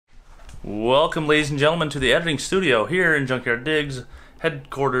Welcome, ladies and gentlemen, to the editing studio here in Junkyard Digs,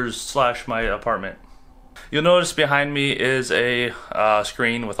 headquarters slash my apartment. You'll notice behind me is a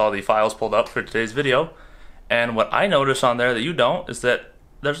screen with all the files pulled up for today's video, and what I notice on there that you don't is that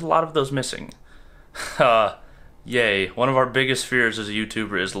there's a lot of those missing. Yay, one of our biggest fears as a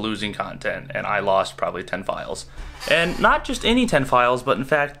YouTuber is losing content, and I lost probably 10 files. And not just any 10 files, but in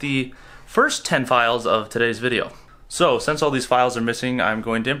fact the first 10 files of today's video. So, since all these files are missing, I'm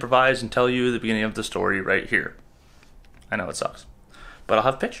going to improvise and tell you the beginning of the story right here. I know it sucks, but I'll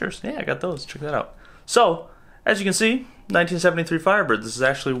have pictures. Yeah, I got those. Check that out. So, as you can see, 1973 Firebird. This is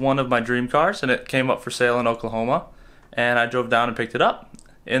actually one of my dream cars, and it came up for sale in Oklahoma, and I drove down and picked it up.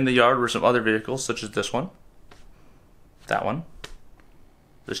 In the yard were some other vehicles, such as this one, that one,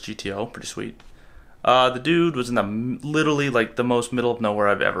 this GTO, pretty sweet. The dude was in the literally like the most middle of nowhere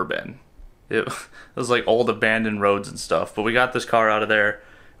I've ever been. It was like old abandoned roads and stuff, but we got this car out of there.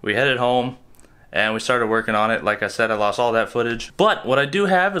 We headed home and we started working on it. Like I said, I lost all that footage, but what I do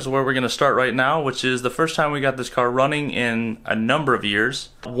have is where we're going to start right now, which is the first time we got this car running in a number of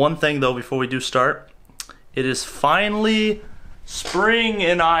years. One thing though, before we do start, it is finally spring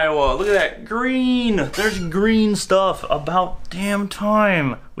in Iowa. Look at that green. There's green stuff. About damn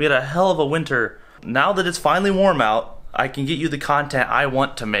time. We had a hell of a winter. Now that it's finally warm out, I can get you the content I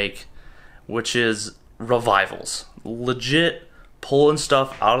want to make, which is revivals. Legit pulling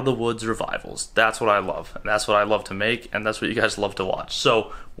stuff out of the woods revivals. That's what I love. And that's what I love to make, and that's what you guys love to watch.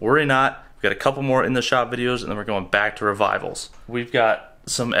 So worry not. We've got a couple more in the shop videos, and then we're going back to revivals. We've got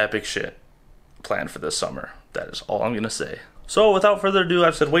some epic shit planned for this summer. That is all I'm gonna say. So without further ado,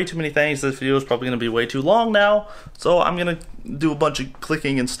 I've said way too many things. This video is probably gonna be way too long now. So I'm gonna do a bunch of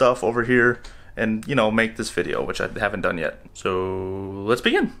clicking and stuff over here and, you know, make this video, which I haven't done yet. So let's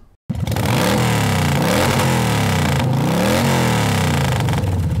begin.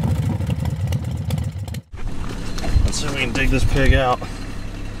 Let's see if we can dig this pig out.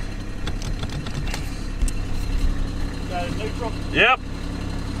 Got it neutral? Yep.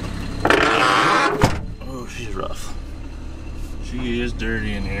 Oh, she's rough. She is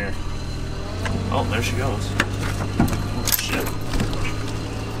dirty in here. Oh, there she goes. Oh, shit.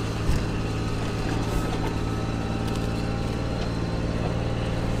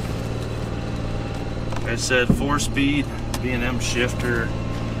 Like I said, 4-speed, B&M shifter,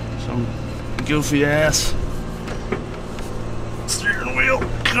 some goofy ass steering wheel.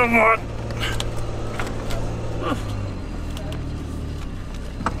 Come on.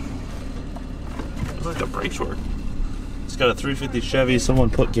 Looks like the brakes work. It's got a 350 Chevy. Someone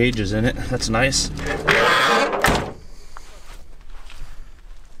put gauges in it. That's nice.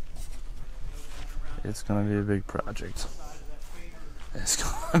 It's gonna be a big project. It's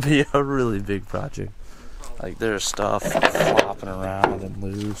gonna be a really big project. Like, there's stuff flopping around and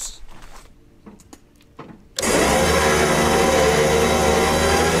loose.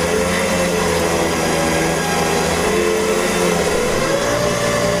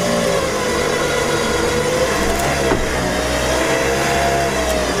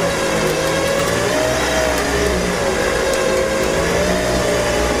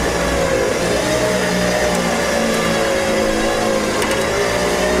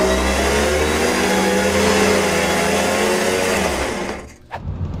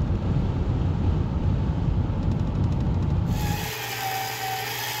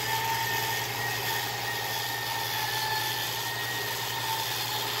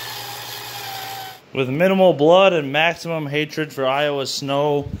 With minimal blood and maximum hatred for Iowa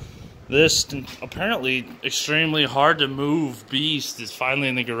snow, this apparently extremely hard to move beast is finally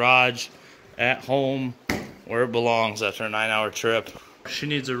in the garage at home where it belongs after a 9-hour trip. She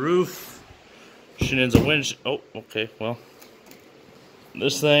needs a roof. She needs a winch. Oh, okay, well.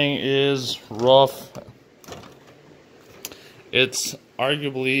 This thing is rough. It's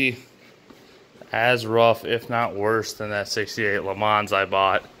arguably as rough, if not worse, than that 68 Le Mans I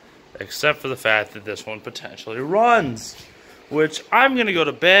bought. Except for the fact that this one potentially runs, which I'm gonna go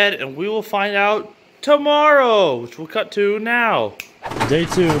to bed and we will find out tomorrow, which we'll cut to now. Day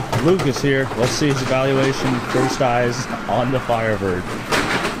 2, Luke is here. Let's see his evaluation, first eyes on the Firebird.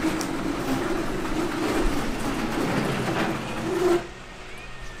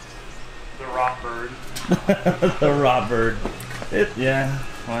 The rot bird. The rot bird. Yeah,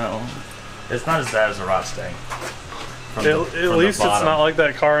 well, it's not as bad as a rot sting. At least it's not like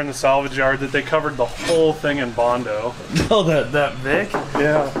that car in the salvage yard that they covered the whole thing in Bondo. Oh, that Vic?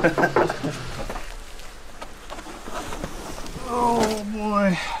 Yeah. Oh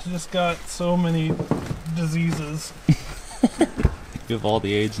boy, just got so many diseases. You have all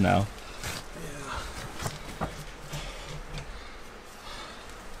the AIDS now. Yeah.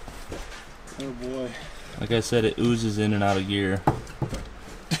 Oh boy. Like I said, it oozes in and out of gear.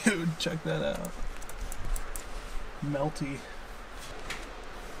 Dude, check that out. Melty.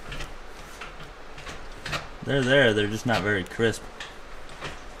 They're there, they're just not very crisp.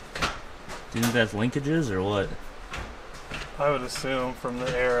 Do you think that's linkages or what? I would assume from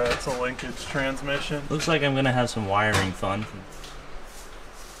the era it's a linkage transmission. Looks like I'm gonna have some wiring fun.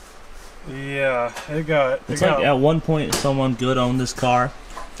 Yeah, it's like at one point someone good owned this car,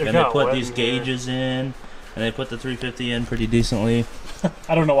 and they put these gauges in, and they put the 350 in pretty decently.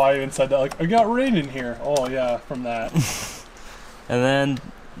 I don't know why I even said that. Like, I got rain in here. Oh yeah, from that. And then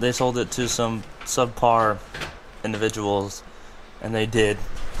they sold it to some subpar individuals, and they did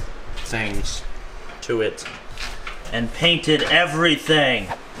things to it and painted everything.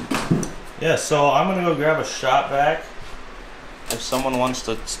 Yeah, so I'm gonna go grab a shop vac if someone wants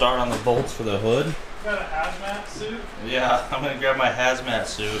to start on the bolts for the hood. You got a hazmat suit? Yeah, I'm gonna grab my hazmat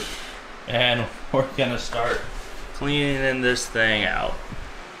suit and we're gonna start cleaning this thing out.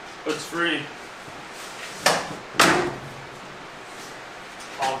 It's free.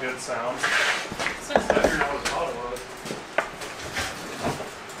 All good sounds. Since I figured out what it was.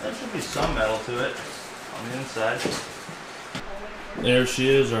 There should be some metal to it on the inside. There she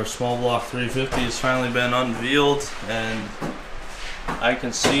is, our small block 350 has finally been unveiled, and I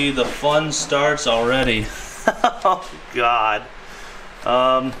can see the fun starts already. Oh God.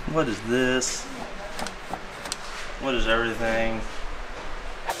 What is this? What is everything?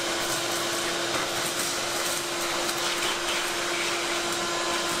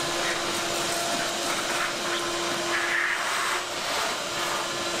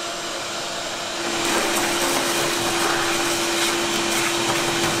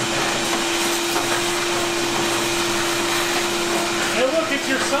 It's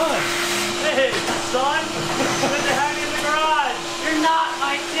your son. Hey, son! Good to have you in the garage! You're not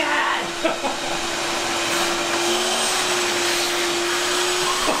my dad!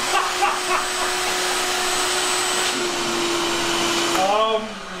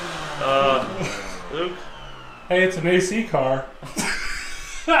 Luke? Hey, it's an AC car.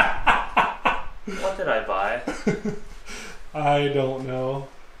 What did I buy? I don't know.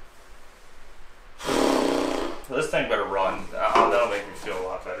 This thing better run. That'll make me feel a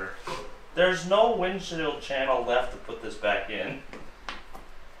lot better. There's no windshield channel left to put this back in.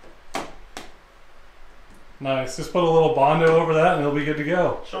 Nice. Just put a little Bondo over that and it'll be good to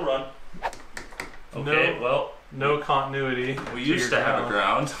go. She'll run. Okay, well, no continuity. we used to have a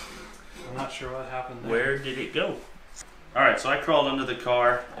ground. I'm not sure what happened there. Where did it go? Alright, so I crawled under the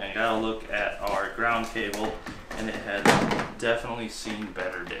car and got a look at our ground cable, and it had definitely seen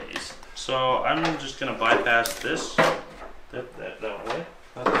better days. So I'm just going to bypass this, that way,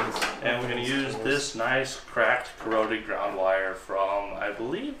 and we're going to use this nice cracked corroded ground wire from, I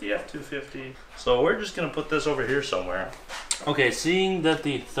believe, the F250. So we're just going to put this over here somewhere. Okay, seeing that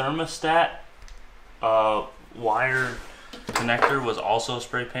the thermostat wire connector was also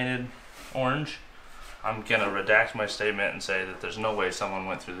spray painted orange, I'm going to redact my statement and say that there's no way someone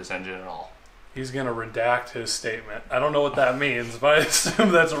went through this engine at all. He's going to redact his statement. I don't know what that means, but I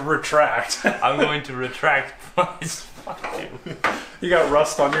assume that's a retract. I'm going to retract my... Fuck you. You got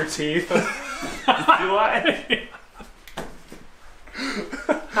rust on your teeth. Do I?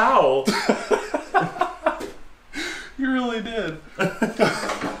 How? You really did.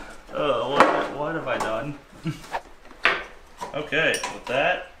 What have I done? Okay, with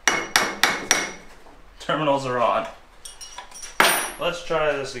that, terminals are on. Let's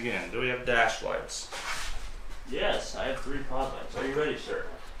try this again. Do we have dash lights? Yes, I have 3 pod lights. Are you ready, sir?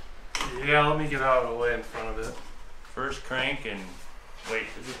 Yeah, let me get out of the way in front of it. First crank and... Wait,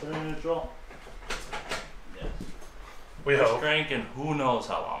 is it put in neutral? Yes. We First hope. crank and who knows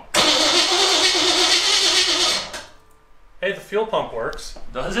how long. Hey, the fuel pump works.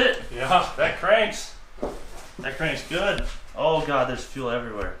 Does it? Yeah. That cranks. That crank's good. Oh God, there's fuel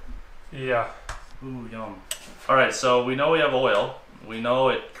everywhere. Yeah. Ooh, yum. Alright, so we know we have oil. We know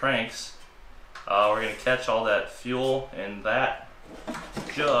it cranks. We're going to catch all that fuel in that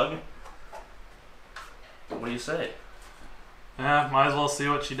jug. What do you say? Yeah, might as well see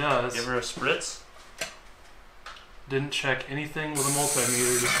what she does. Give her a spritz? Didn't check anything with a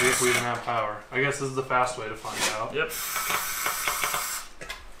multimeter to see if we didn't have power. I guess this is the fast way to find out. Yep.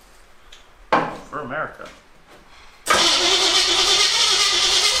 For America.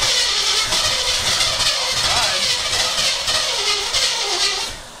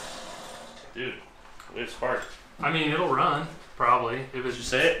 Dude, we have spark. I mean, it'll run, probably. If it's Did you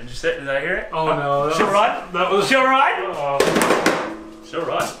say it? Did you say it? Did I hear it? Oh no. She'll run? That was... She'll run? She'll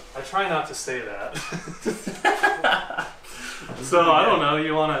run. I try not to say that. So, I don't know,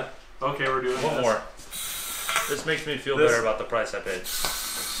 you want to Okay, we're doing one more. This makes me feel better about the price I paid.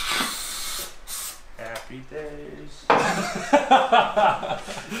 Happy days.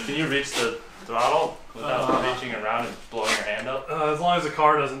 Can you reach the throttle without reaching around and blowing your hand up? As long as the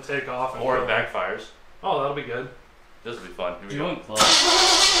car doesn't take off. Or it backfires. Oh, that'll be good. This will be fun. Here we You go. went close.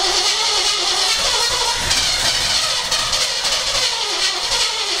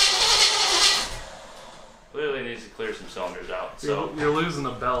 Clearly needs to clear some cylinders out. So You're losing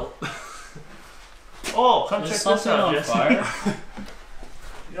a belt. oh, come Is check this something out, on Jesse. fire?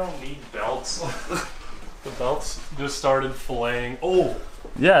 You don't need belts. The belts just started filleting. Oh!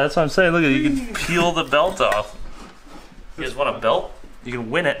 Yeah, that's what I'm saying. Look at you can peel the belt off. You guys want a belt? You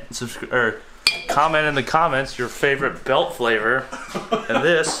can win it. Or comment in the comments your favorite belt flavor, and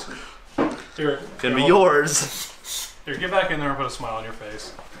this can be yours. Here, get back in there and put a smile on your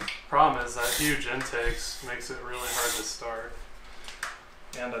face. Problem is that huge intakes makes it really hard to start.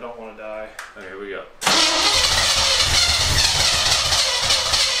 And I don't want to die. Okay, here we go.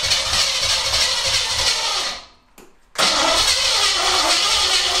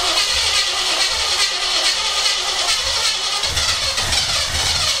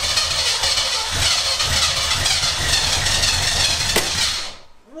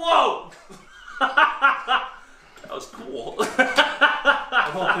 Whoa! That was cool.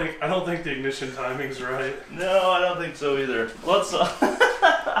 I don't think the ignition timing's right. No, I don't think so either. Let's.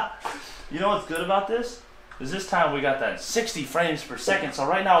 You know what's good about this? Is this time we got that 60 frames per second. So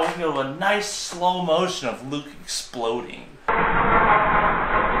right now we can go to a nice slow motion of Luke exploding.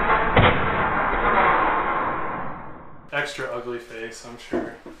 Extra ugly face, I'm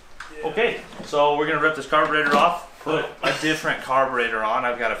sure. Yeah. Okay, so we're gonna rip this carburetor off, put a different carburetor on.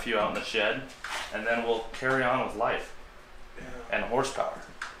 I've got a few out in the shed, and then we'll carry on with life and horsepower.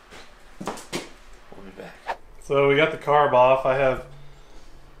 We'll be back. So we got the carb off. I have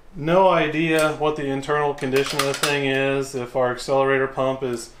no idea what the internal condition of the thing is, if our accelerator pump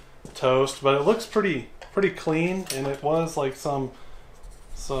is toast, but it looks pretty clean, and it was like some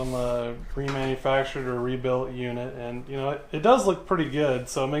remanufactured or rebuilt unit, and you know it does look pretty good,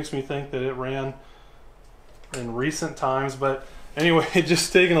 so it makes me think that it ran in recent times. But anyway,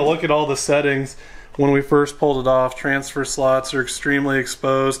 just taking a look at all the settings when we first pulled it off. Transfer slots are extremely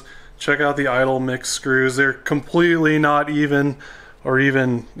exposed. Check out the idle mix screws. They're completely not even or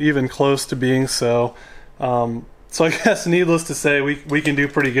even close to being so. So I guess needless to say, we can do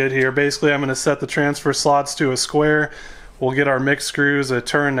pretty good here. Basically, I'm going to set the transfer slots to a square. We'll get our mix screws a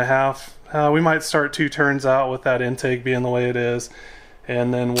turn and a half. We might start 2 turns out with that intake being the way it is.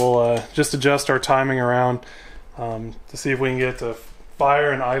 And then we'll just adjust our timing around to see if we can get to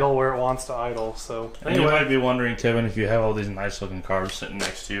fire and idle where it wants to idle. So anyway. You might be wondering, Kevin, if you have all these nice looking carbs sitting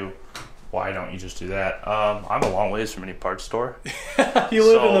next to you, why don't you just do that? I'm a long ways from any parts store. You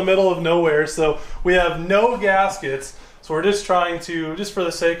live in the middle of nowhere, so we have no gaskets. So we're just trying to, just for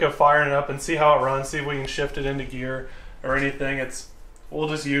the sake of firing it up and see how it runs, see if we can shift it into gear or anything. We'll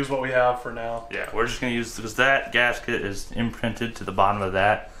just use what we have for now. Yeah, we're just going to use, because that gasket is imprinted to the bottom of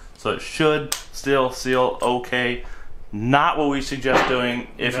that, so it should still seal okay. Not what we suggest doing.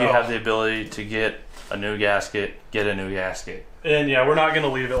 If you have the ability to get a new gasket, get a new gasket. And yeah, we're not going to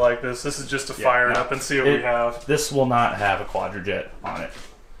leave it like this. This is just to fire it up and see what we have. This will not have a quadrijet on it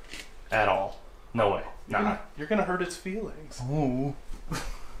at all. No way. Nah. You're going to hurt its feelings. Ooh.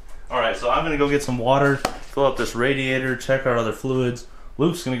 Alright, so I'm going to go get some water, fill up this radiator, check our other fluids.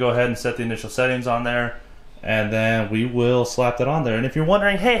 Luke's going to go ahead and set the initial settings on there, and then we will slap that on there. And if you're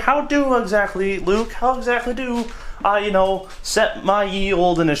wondering, hey, how exactly do I, set my ye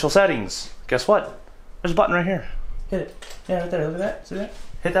old initial settings? Guess what? There's a button right here. Hit it. Yeah, right there. Look at that. See that?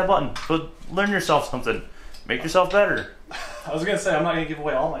 Hit that button. Go learn yourself something. Make yourself better. I was going to say, I'm not going to give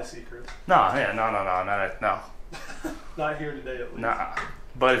away all my secrets. No. Not here today, at least. Nah.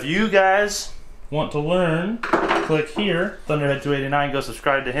 But if you guys want to learn, click here. Thunderhead 289. Go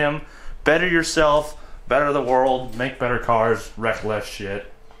subscribe to him. Better yourself. Better the world. Make better cars. Wreck less shit.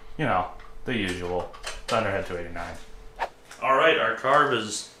 You know, the usual. Thunderhead 289. Alright, our carb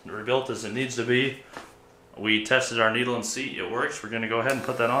is rebuilt as it needs to be. We tested our needle and seat. It works. We're going to go ahead and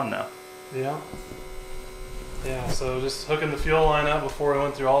put that on now. Yeah. Yeah, so just hooking the fuel line up before we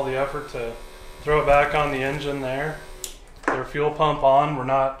went through all the effort to throw it back on the engine there. Their fuel pump on. We're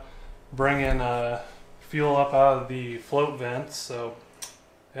not bringing fuel up out of the float vents, so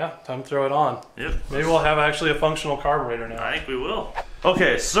yeah, time to throw it on. Yep. Maybe we'll have actually a functional carburetor now. I think we will.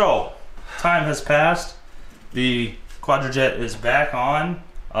 Okay, so time has passed. The quadrijet is back on.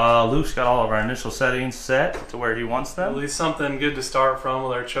 Luke's got all of our initial settings set to where he wants them. At least something good to start from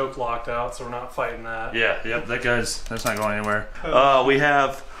with our choke locked out, so we're not fighting that. Yeah, yep, that's not going anywhere. We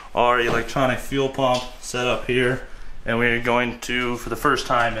have our electronic fuel pump set up here, and we're going to, for the first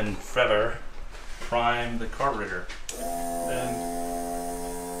time in forever, prime the carburetor. And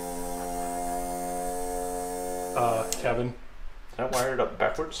Kevin, Is that wired up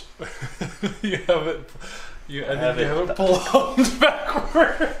backwards? you have it. You have it pulled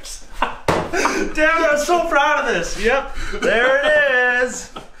backwards. Damn it, I'm so proud of this. Yep, there it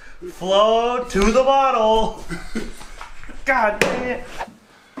is. Flow to the bottle. God dang it.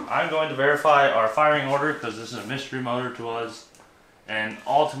 I'm going to verify our firing order because this is a mystery motor to us, and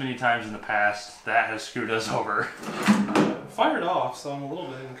all too many times in the past that has screwed us over. Fired off, so I'm a little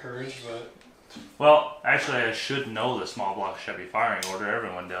bit encouraged, but... Well, actually I should know the small block Chevy firing order.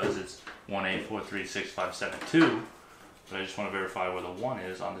 Everyone does. It's 1843657 but I just want to verify where the 1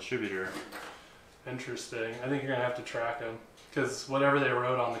 is on the distributor. Interesting. I think you're going to have to track them, because whatever they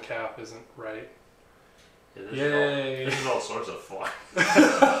wrote on the cap isn't right. Yeah, this is all sorts of fun.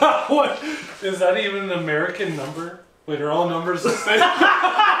 What? Is that even an American number? Wait, are all numbers the same?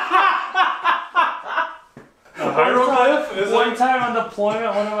 One time on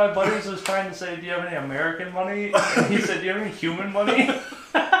deployment, one of my buddies was trying to say, do you have any American money? And he said, do you have any human money?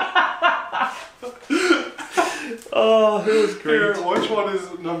 Oh, it was great. Here, which one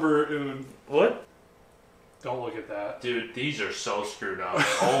is number in... What? Don't look at that. Dude, these are so screwed up.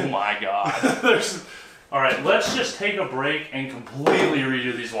 Oh my god. Alright, let's just take a break and completely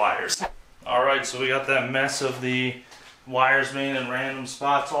redo these wires. Alright, so we got that mess of the wires being in random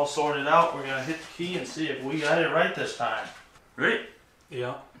spots all sorted out. We're gonna hit the key and see if we got it right this time. Ready?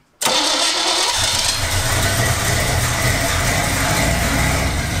 Yeah.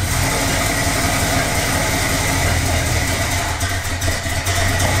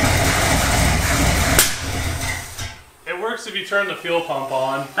 It works if you turn the fuel pump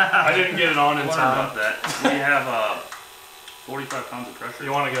on. I didn't get it on in time. About that. We have 45 pounds of pressure.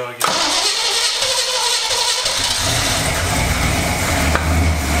 You want to go again?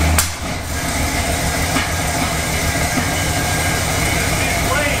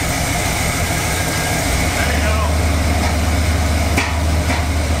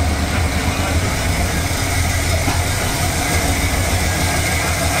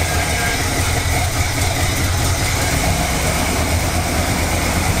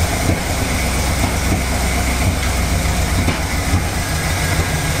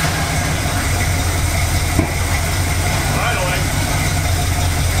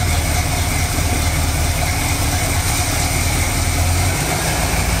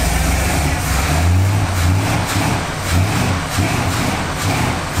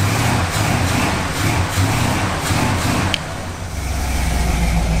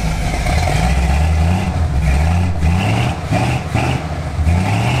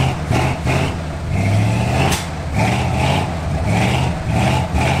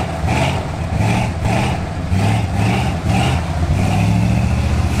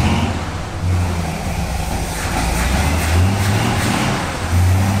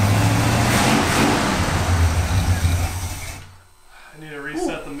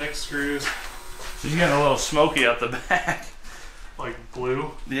 Screws. So you're getting a little smoky out the back. Like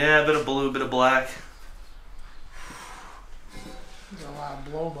blue? Yeah, a bit of blue, a bit of black. There's a lot of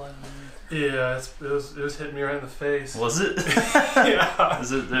blow by there. Yeah, it was hitting me right in the face. Was it? Yeah.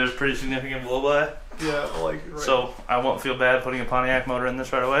 There's pretty significant blow by? Yeah, like right. So I won't feel bad putting a Pontiac motor in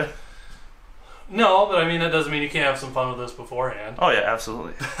this right away? No, but I mean that doesn't mean you can't have some fun with this beforehand. Oh yeah,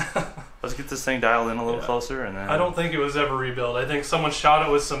 absolutely. Let's get this thing dialed in a little closer, and then... I don't think it was ever rebuilt. I think someone shot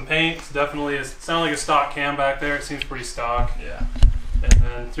it with some paint. It's definitely, it sounded like a stock cam back there. It seems pretty stock. Yeah. And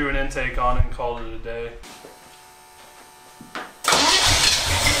then threw an intake on it and called it a day.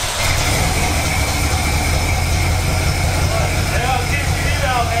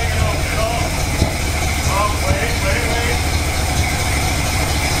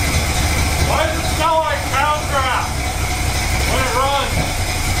 Why does it smell like cow crap when it runs?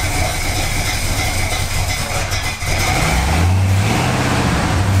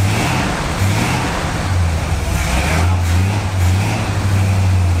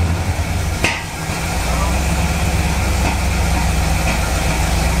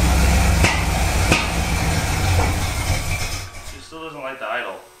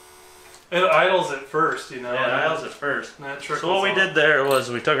 It idles at first, you know. Yeah, it idles at first. So what we did there was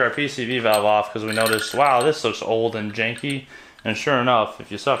we took our PCV valve off because we noticed, wow, this looks old and janky. And sure enough, if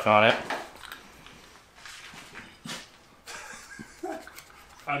you suck on it,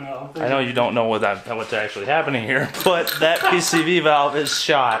 I know you don't know what's actually happening here, but that PCV valve is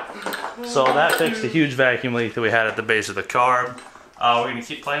shot. So that fixed a huge vacuum leak that we had at the base of the carb. We're going to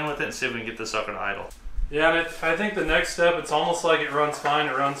keep playing with it and see if we can get this sucker to idle. Yeah, and I think the next step, it's almost like it runs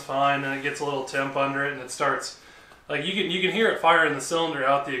fine, and it gets a little temp under it, and it starts, like you can hear it firing the cylinder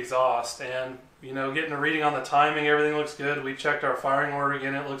out the exhaust, and you know, getting a reading on the timing, everything looks good. We checked our firing order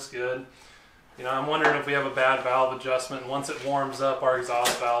again, it looks good. You know, I'm wondering if we have a bad valve adjustment, and once it warms up, our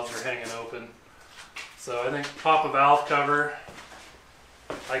exhaust valves are hanging open. So I think pop a valve cover,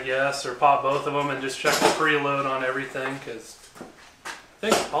 I guess, or pop both of them and just check the preload on everything, because I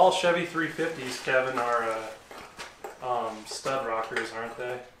think all Chevy 350s, Kevin, are stud rockers, aren't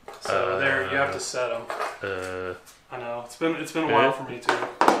they? So there, you have to set them. I know, it's been a while for me too.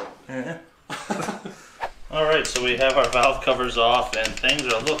 Yeah. Alright, so we have our valve covers off and things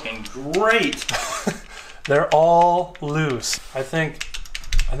are looking great. They're all loose. I think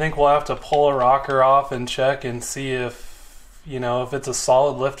we'll have to pull a rocker off and check and see if, you know, if it's a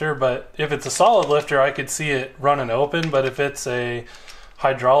solid lifter. But if it's a solid lifter, I could see it running open. But if it's a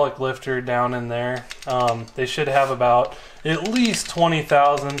hydraulic lifter down in there, they should have about at least 20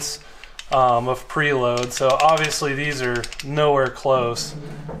 thousandths of preload. So obviously these are nowhere close,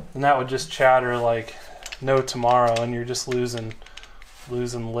 and that would just chatter like no tomorrow, and you're just losing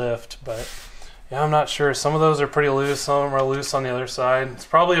lift. But yeah, I'm not sure. Some of those are pretty loose, some of them are loose on the other side. It's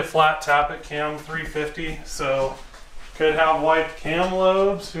probably a flat tappet cam 350, so could have wiped cam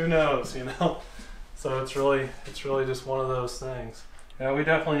lobes, who knows, you know. So it's really just one of those things. Yeah, we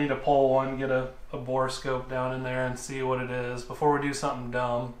definitely need to pull one, get a bore scope down in there and see what it is before we do something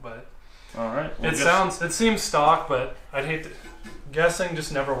dumb. But all right, it seems stock, but I'd hate to, guessing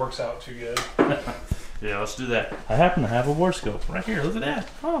just never works out too good. Yeah, let's do that. I happen to have a bore scope right here. Look at that.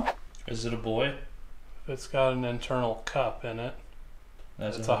 Oh, is it a boy? It's got an internal cup in it.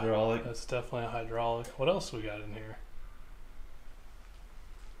 That's a hydraulic. That's definitely a hydraulic. What else we got in here?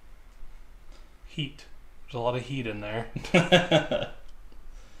 Heat. There's a lot of heat in there.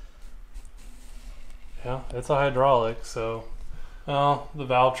 Yeah, it's a hydraulic, so well, the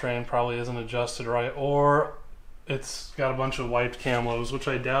valve train probably isn't adjusted right, or it's got a bunch of wiped cam lobes, which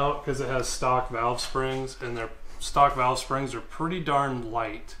I doubt, because it has stock valve springs, and their stock valve springs are pretty darn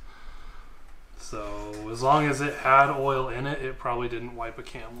light. So as long as it had oil in it, it probably didn't wipe a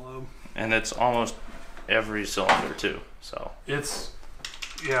cam lobe. And it's almost every cylinder too, so it's,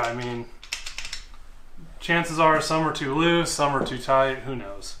 yeah, I mean, chances are some are too loose, some are too tight, who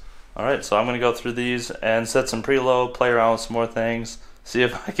knows. Alright, so I'm going to go through these and set some preload, play around with some more things, see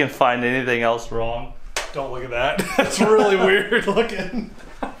if I can find anything else wrong. Don't look at that. That's really weird looking.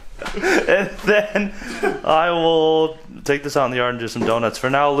 And then I will take this out in the yard and do some donuts. For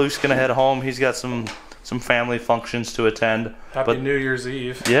now, Luke's going to head home. He's got some family functions to attend. Happy New Year's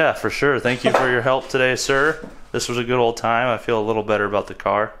Eve. Yeah, for sure. Thank you for your help today, sir. This was a good old time. I feel a little better about the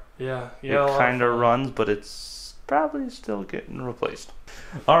car. Yeah. It kind of runs, but it's probably still getting replaced.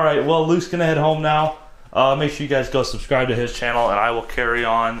 All right, well, Luke's going to head home now. Make sure you guys go subscribe to his channel, and I will carry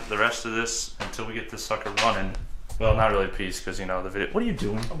on the rest of this until we get this sucker running. Well, not really a piece, because, you know, the video... What are you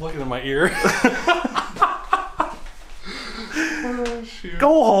doing? I'm looking at my ear. Oh, shoot.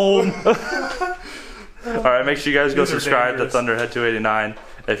 Go home! Alright, make sure you guys go subscribe to Thunderhead 289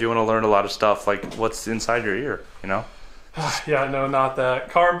 if you want to learn a lot of stuff, like what's inside your ear, you know? Yeah, no, not that.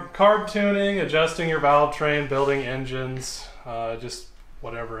 Carb tuning, adjusting your valve train, building engines, just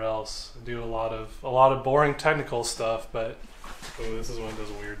whatever else. I do a lot of boring technical stuff, but this is when it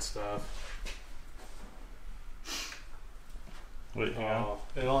does weird stuff. Wait, hang on.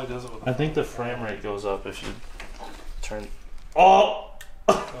 It only does it with I think the frame rate goes up if you turn... Oh!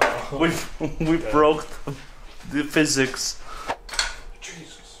 We broke the physics.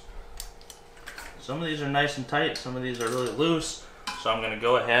 Jesus. Some of these are nice and tight, some of these are really loose. So I'm going to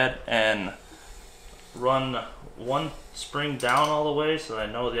go ahead and run one spring down all the way so that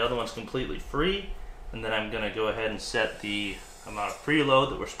I know the other one's completely free. And then I'm going to go ahead and set the amount of preload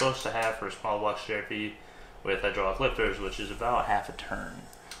that we're supposed to have for a small block Chevy with hydraulic lifters, which is about half a turn.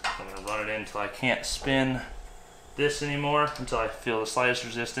 So I'm going to run it in until I can't spin this anymore, until I feel the slightest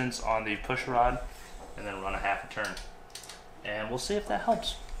resistance on the push rod, and then run a half a turn. And we'll see if that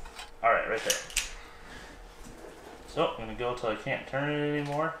helps. Alright, right there. So I'm going to go until I can't turn it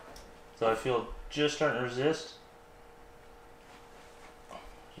anymore, so I feel just starting to resist.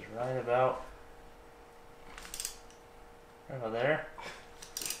 Just right about there.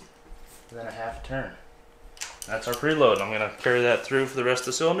 And then a half a turn. That's our preload. I'm going to carry that through for the rest of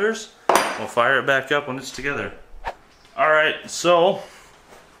the cylinders. We'll fire it back up when it's together. Alright, so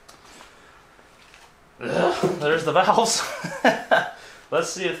there's the valves. Let's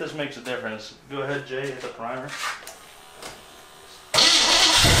see if this makes a difference. Go ahead, Jay, hit the primer.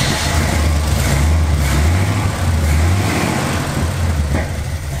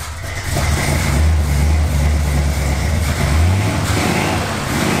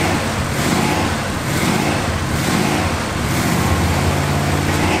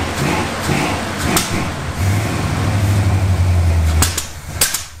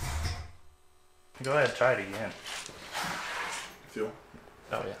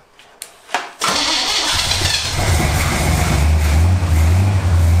 Oh yeah.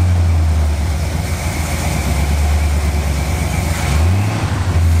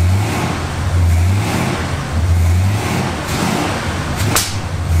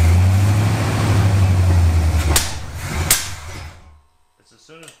 As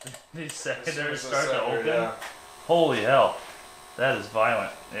soon as these secondaries start to open, yeah. Holy hell, that is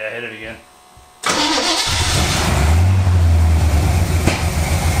violent. Yeah, hit it again.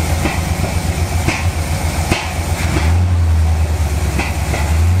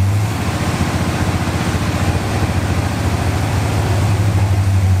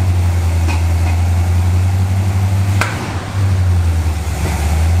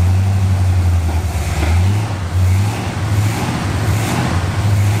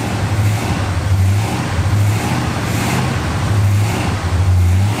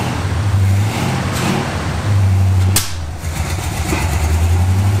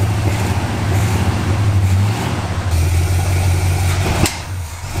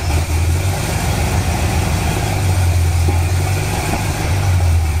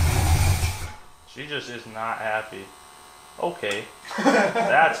 She just is not happy. Okay.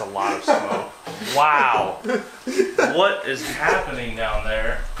 That's a lot of smoke. Wow. What is happening down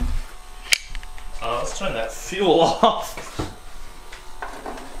there? Let's turn that fuel off.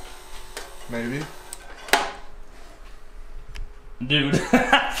 Maybe. Dude,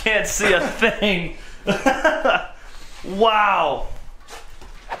 I can't see a thing. Wow.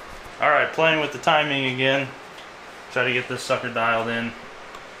 Alright, playing with the timing again. Try to get this sucker dialed in.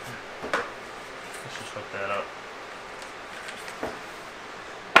 Let's just hook that up.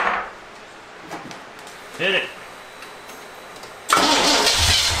 Hit it.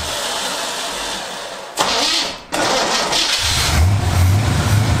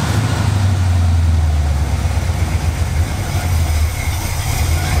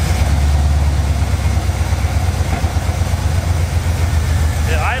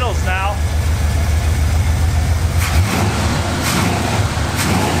 It idles now.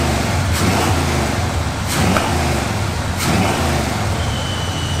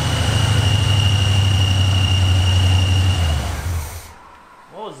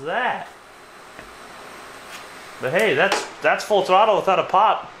 What was that? But hey, that's full throttle without a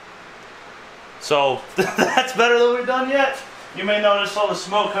pop. So that's better than we've done yet. You may notice all the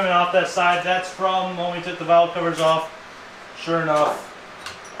smoke coming off that side. That's from when we took the valve covers off. Sure enough,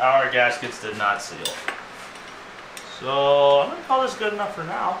 our gaskets did not seal. So I'm gonna call this good enough for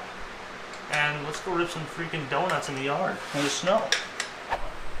now. And let's go rip some freaking donuts in the yard in the snow.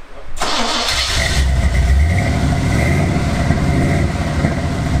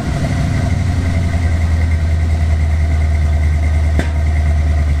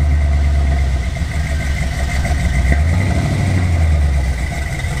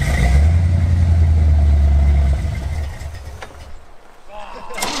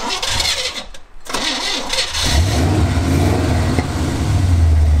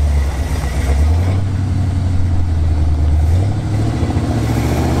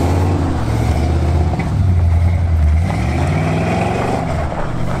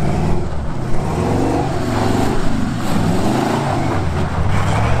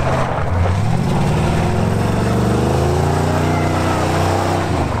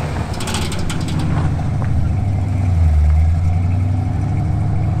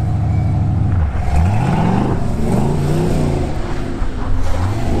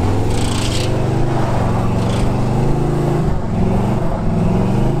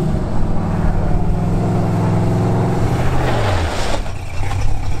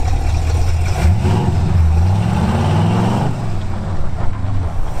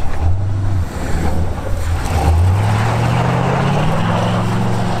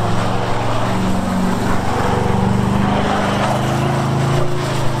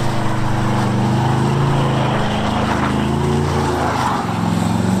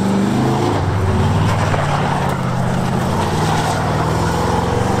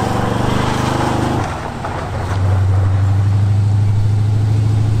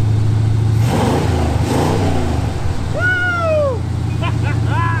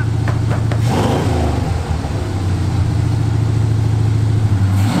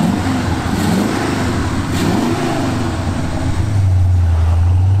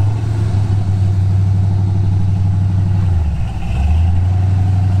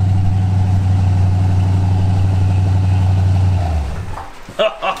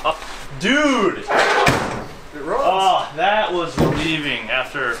 Dude! It runs. Oh, that was relieving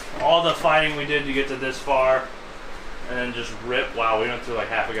after all the fighting we did to get to this far. And then just rip. Wow, we went through like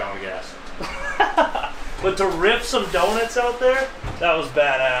half a gallon of gas. But to rip some donuts out there, that was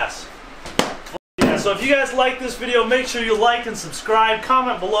badass. Yeah, so if you guys like this video, make sure you like and subscribe.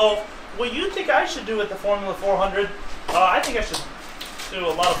 Comment below what you think I should do with the Formula 400. I think I should do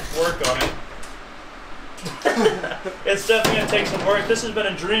a lot of work on it. It's definitely going to take some work. This has been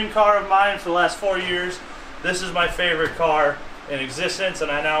a dream car of mine for the last 4 years. This is my favorite car in existence, and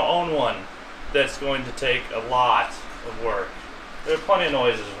I now own one that's going to take a lot of work. There are plenty of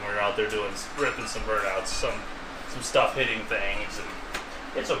noises when we were out there ripping some burnouts, some stuff hitting things, and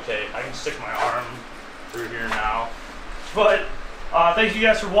it's okay. I can stick my arm through here now. But thank you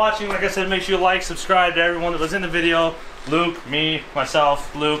guys for watching. Like I said, make sure you like, subscribe to everyone that was in the video. Luke, me,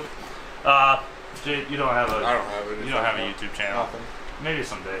 myself, Luke. Jay, you don't have a. I don't have it. You don't have a YouTube channel. Nothing. Maybe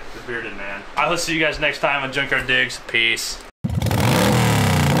someday. The bearded man. I will see you guys next time on Junkyard Digs. Peace.